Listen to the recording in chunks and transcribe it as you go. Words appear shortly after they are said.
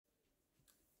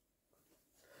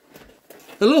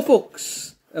Hello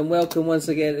folks, and welcome once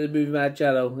again to the Movie Mad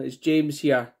channel. It's James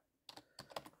here,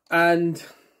 and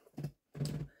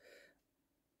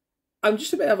I'm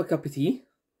just about to have a cup of tea,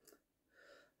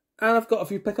 and I've got a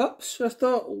few pickups, so I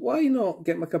thought, why not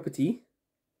get my cup of tea,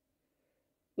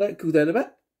 let it cool down a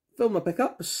bit, film my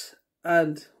pickups,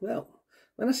 and, well,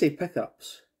 when I say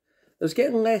pickups, there's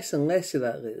getting less and less of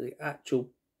that lately,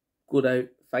 actual going out,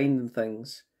 finding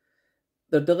things.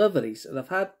 They're deliveries, and I've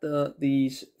had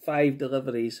these 5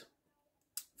 deliveries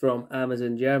from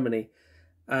Amazon Germany,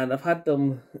 and I've had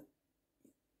them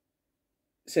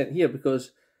sent here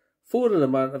because 4 of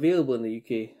them aren't available in the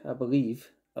UK, I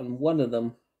believe, and 1 of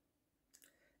them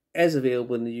is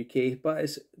available in the UK, but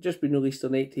it's just been released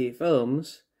on 88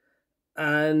 Films,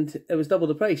 and it was double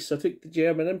the price, so I took the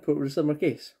German import with a similar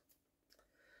case.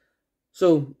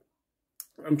 So,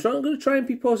 I'm going to try and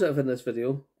be positive in this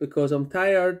video, because I'm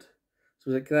tired. So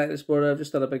I was at Karate this morning, I've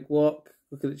just done a big walk,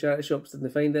 looking at charity shops,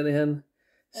 didn't find anything.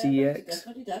 CX.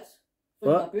 What you did?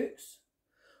 What? My books.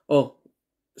 Oh,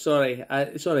 sorry.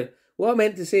 What I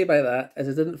meant to say by that is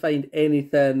I didn't find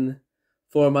anything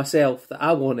for myself that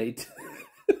I wanted.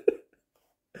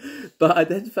 But I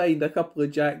did find a couple of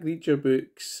Jack Reacher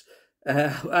books.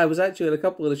 I was actually in a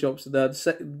couple of the shops and I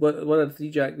had one of the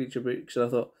 3 Jack Reacher books, and I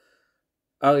thought,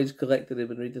 Ali's collected them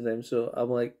and reading them, so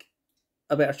I'm like,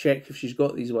 I better check if she's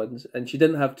got these ones. And she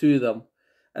didn't have 2 of them.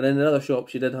 And in the other shop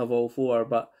she did have all 4,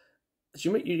 but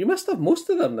you must have most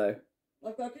of them now.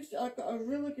 I've got a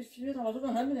really good few of them. I don't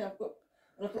know how many I've got.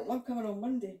 And I've got one coming on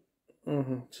Monday.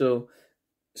 So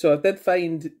I did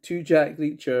find 2 Jack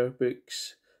Reacher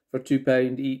books for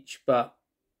 £2 each, but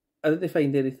I didn't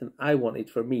find anything I wanted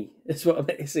for me, is what I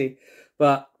meant to say.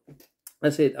 But I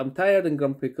said, I'm tired and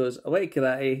grumpy because I went to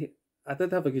karate. I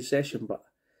did have a good session, but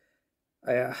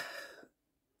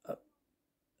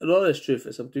the honest truth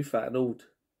is I'm too fat and old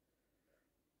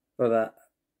for that.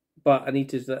 But I need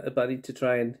to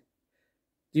try and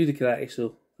do the karate,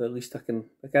 so that at least I can't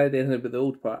do anything about the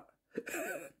old part.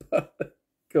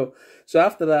 Cool. So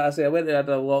after that, I went and had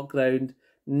a walk round,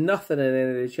 nothing in any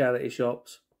of the charity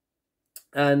shops.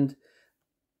 And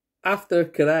after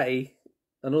karate,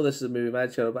 I know this is a Movie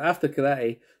Mad channel, but after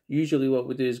karate, usually what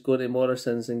we do is go to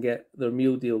Morrison's and get their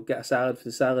meal deal, get a salad for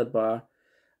the salad bar,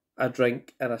 a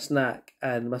drink and a snack.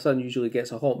 And my son usually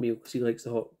gets a hot meal because he likes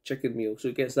the hot chicken meal, so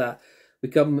he gets that. We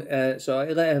come, so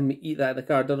I let him eat that in the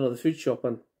car, done all the food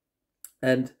shopping.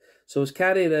 And so I was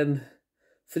carrying in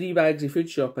 3 bags of food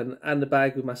shopping and the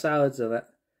bag with my salads in it.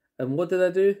 And what did I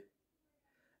do?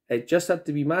 It just had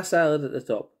to be my salad at the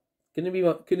top. Couldn't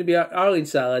it be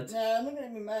Arlene's salad? Nah, I'm not going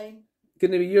to be mine.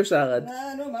 Couldn't it be your salad?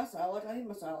 Nah, no, my salad. I need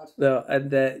my salad. No,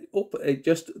 and the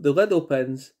lid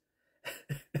opens,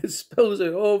 it spills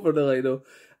out over the ladle.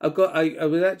 I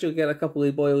was actually getting a couple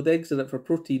of boiled eggs in it for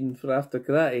protein for after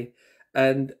karate.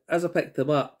 And as I picked them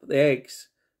up, the eggs,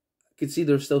 I could see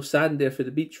there's still sand there for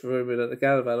the beach for me at the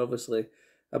caravan, obviously.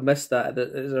 I missed that.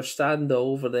 There's sand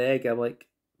all over the egg. I'm like,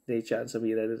 no chance of me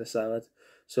getting the salad.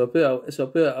 So I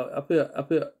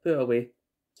put it away.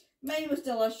 Mine was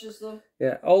delicious though.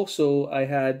 Yeah. Also, I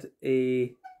had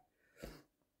I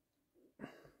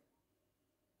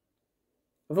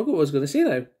forgot what I was going to say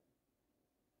now.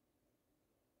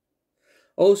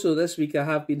 Also, this week I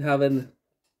have been having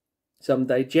some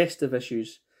digestive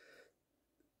issues.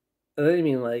 I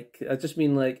just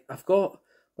mean I've got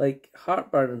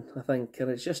heartburn, I think,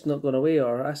 and it's just not going away,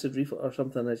 or acid reflux or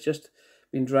something. It's just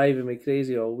been driving me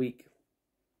crazy all week.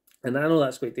 And I know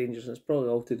that's quite dangerous, and it's probably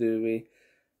all to do with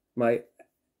my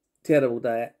terrible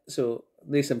diet, so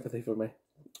no sympathy for me.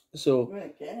 So,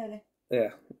 yeah,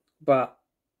 but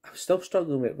I'm still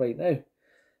struggling with it right now.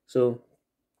 So,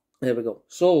 there we go.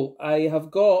 So, I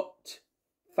have got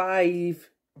 5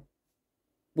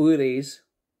 Blu-rays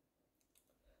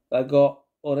that I got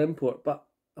on import, but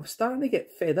I'm starting to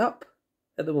get fed up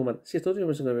at the moment. See, I told you I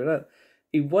wasn't going to be around.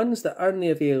 The ones that aren't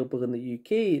available in the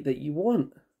UK that you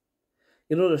want.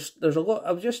 You know, there's a lot.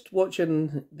 I was just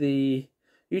watching the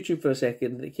YouTube for a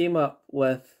second. It came up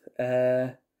with,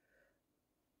 well,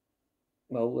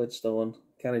 it's still on.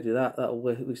 Can I do that? That'll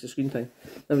waste the screen time.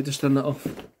 Let me just turn that off.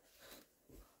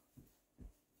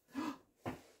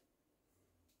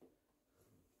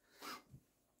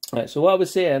 Right, so what I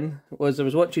was saying was I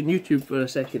was watching YouTube for a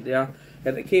second there,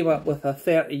 and it came up with a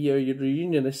 30-year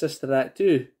reunion of Sister Act 2.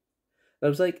 And I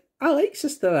was like, I like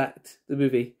Sister Act, the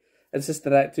movie, and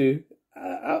Sister Act 2.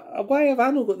 Why have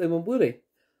I not got them on Blu-ray?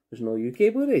 There's no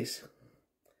UK Blu-rays.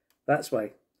 That's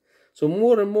why. So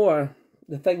more and more,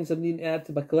 the things I need to add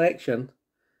to my collection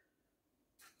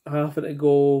are having to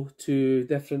go to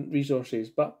different resources.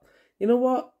 But you know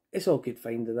what? It's all good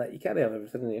finding that. You can't have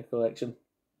everything in your collection.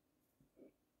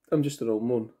 I'm just an old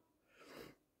moan.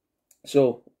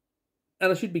 So,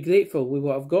 and I should be grateful with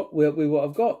what I've got, with what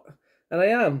I've got, and I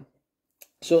am.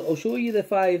 So I'll show you the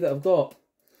 5 that I've got.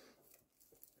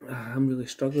 I'm really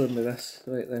struggling with this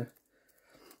right now.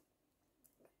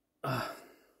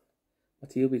 My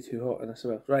tea will be too hot in this as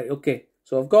well. Right, okay.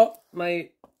 So I've got my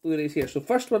Blu-rays here. So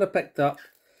first one I picked up.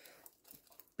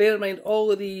 Bear in mind,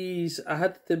 all of these, I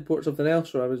had to import something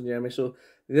else when I was in Germany, so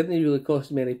they didn't really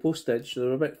cost me any postage. So they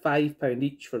were about £5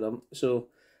 each for them. So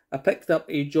I picked up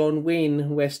a John Wayne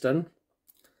Western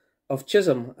of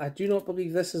Chisholm. I do not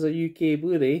believe this is a UK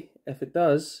Blu-ray. If it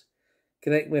does,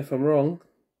 correct me if I'm wrong.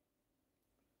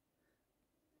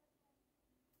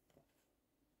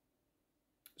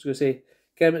 I was going to say,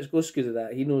 Kermit's Ghost good at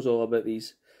that. He knows all about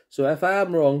these. So if I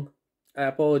am wrong, I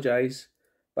apologise.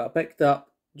 But I picked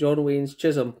up John Wayne's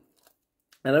Chisholm.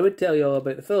 And I would tell you all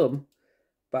about the film,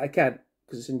 but I can't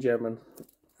because it's in German.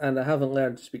 And I haven't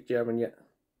learned to speak German yet.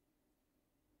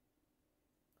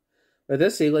 But it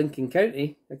does say Lincoln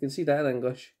County. I can see that in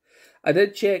English. I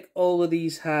did check all of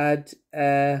these had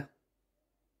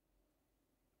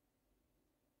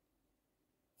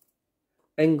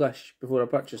English before I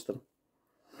purchased them.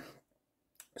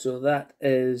 So that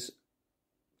is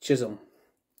Chisholm.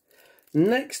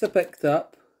 Next I picked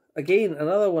up, again,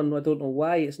 another one, I don't know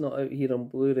why it's not out here on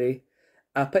Blu-ray.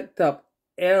 I picked up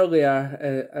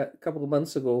earlier, a couple of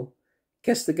months ago,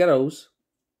 Kiss the Girls.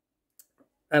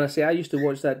 And I say, I used to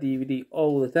watch that DVD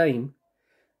all the time.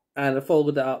 And I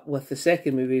followed it up with the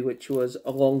second movie, which was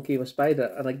Along Came a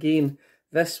Spider. And again,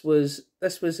 this was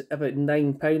about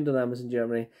 £9 on Amazon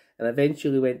Germany. And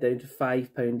eventually went down to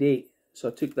 £5.8. So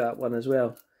I took that one as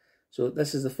well. So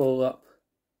this is the follow-up,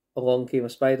 Along Came a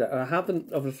Spider.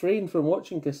 And I've refrained from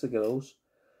watching Kiss the Girls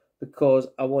because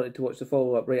I wanted to watch the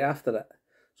follow-up right after it.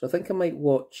 So I think I might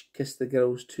watch Kiss the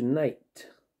Girls tonight.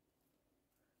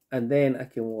 And then I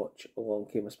can watch Along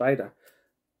Came a Spider.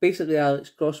 Basically Alex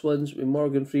Cross ones with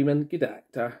Morgan Freeman, good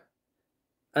actor.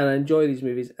 And I enjoy these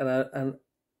movies. And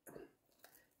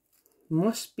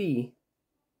must be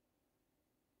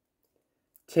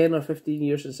 10 or 15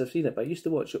 years since I've seen it, but I used to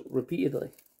watch it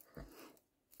repeatedly.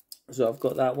 So I've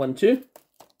got that one too.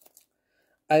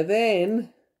 I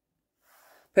then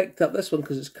picked up this one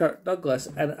because it's Kirk Douglas,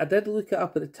 and I did look it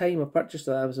up at the time I purchased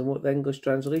it on Amazon what the English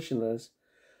translation is,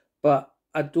 but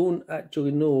I don't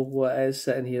actually know what it is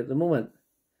sitting here at the moment.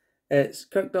 It's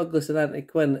Kirk Douglas and Anthony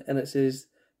Quinn, and it says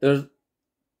there's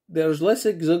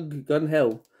Lissig Zug Gun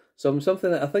Hill. So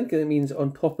something that I think it means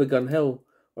on top of Gun Hill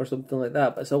or something like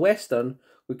that. But it's a Western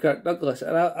with Kirk Douglas.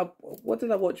 And what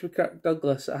did I watch with Kirk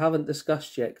Douglas? I haven't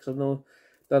discussed yet because I've not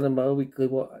done in my weekly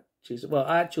watches. Well,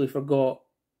 I actually forgot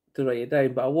to write it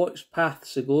down, but I watched Path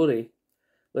Segori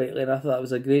lately and I thought that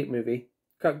was a great movie.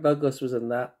 Kirk Douglas was in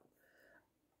that.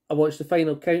 I watched The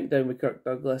Final Countdown with Kirk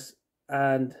Douglas,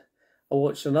 and I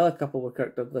watched another couple with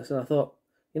Kirk Douglas, and I thought,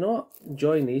 you know what, I'm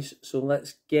enjoying these, so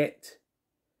let's get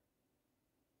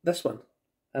this one.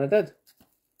 And I did.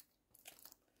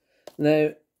 Now,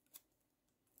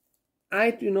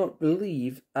 I do not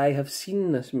believe I have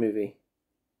seen this movie.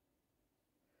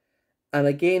 And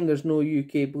again, there's no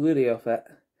UK Blu-ray of it.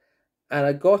 And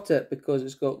I got it because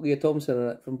it's got Leah Thompson in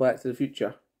it from Back to the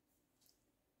Future.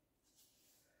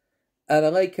 And I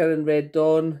like her in Red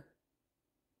Dawn.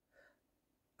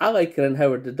 I like her in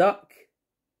Howard the Duck.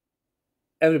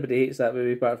 Everybody hates that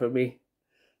movie apart from me.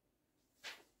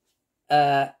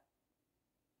 And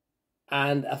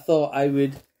I thought I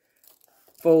would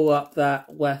follow up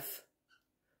that with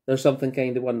There's Something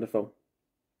Kind of Wonderful.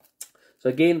 So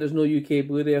again, there's no UK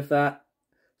Blu-ray of that.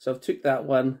 So I've took that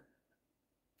one.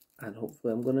 And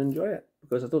hopefully I'm going to enjoy it.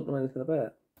 Because I don't know anything about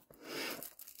it.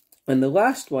 And the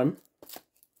last one.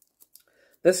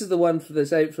 This is the one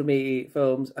that's out from 88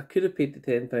 Films. I could have paid the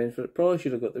 £10 for it. Probably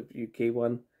should have got the UK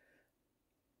one.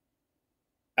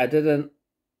 I didn't.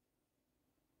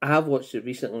 I have watched it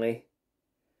recently.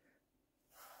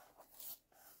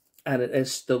 And it is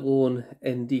Stallone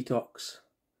in Detox.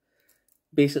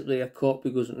 Basically a cop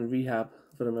who goes into rehab,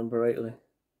 if I remember rightly.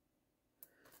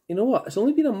 You know what? It's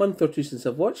only been a month or two since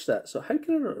I've watched that, so how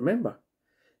can I not remember?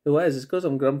 No, it is. It's because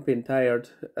I'm grumpy and tired,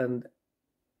 and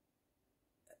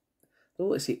I don't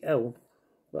want to say ill,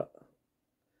 but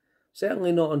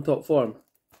certainly not on top form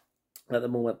at the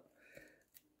moment.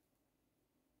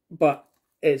 But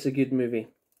it's a good movie.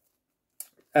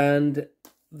 And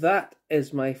that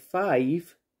is my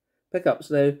 5 pickups.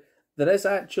 Now, there is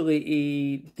actually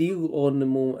a deal on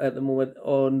at the moment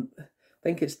on, I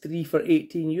think it's 3 for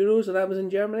 €18 on Amazon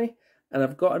Germany. And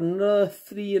I've got another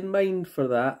 3 in mind for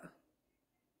that.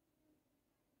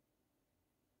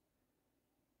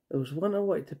 There was one I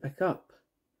wanted to pick up.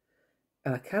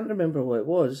 and I can't remember what it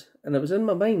was, and it was in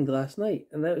my mind last night,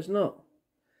 and now it's not.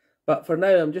 But for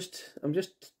now, I'm just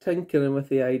tinkering with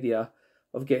the idea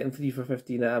of getting 3 for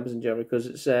 15 at Amazon Germany, because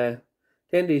it's 10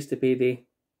 days to payday.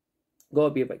 Got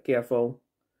to be a bit careful.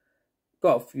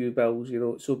 Got a few bills, you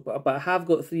know. So, but I have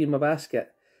got 3 in my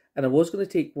basket, and I was going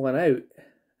to take one out,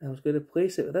 and I was going to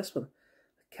replace it with this one.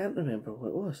 I can't remember what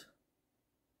it was.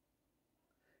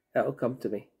 It'll come to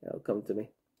me. It'll come to me.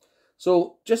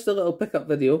 So, just a little pickup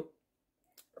video.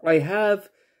 I have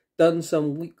done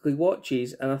some weekly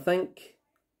watches, and I think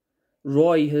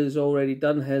Roy has already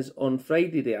done his on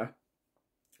Friday there,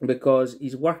 because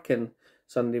he's working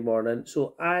Sunday morning.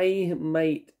 So I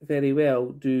might very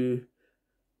well do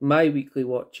my weekly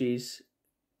watches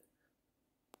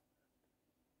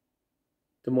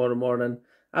tomorrow morning.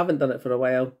 I haven't done it for a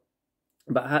while,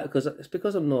 but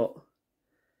because I'm not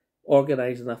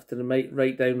organised enough to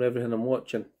write down everything I'm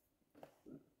watching.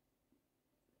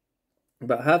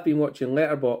 But I have been watching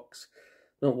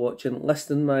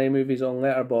listing my movies on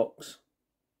Letterboxd,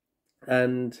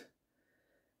 and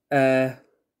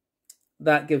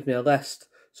that gives me a list,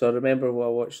 so I remember what I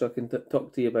watched, so I can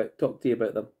talk to you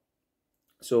about them.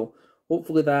 So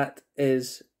hopefully that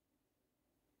is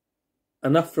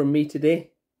enough from me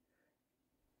today.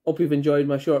 Hope you've enjoyed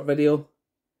my short video,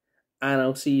 and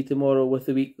I'll see you tomorrow with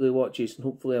the weekly watches, and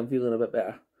hopefully I'm feeling a bit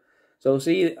better. So I'll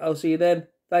see you then.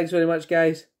 Thanks very much,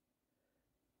 guys.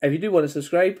 If you do want to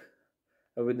subscribe,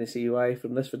 I wouldn't see why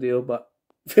from this video, but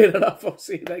fair enough. I'll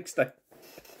see you next time.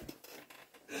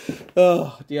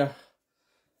 Oh dear.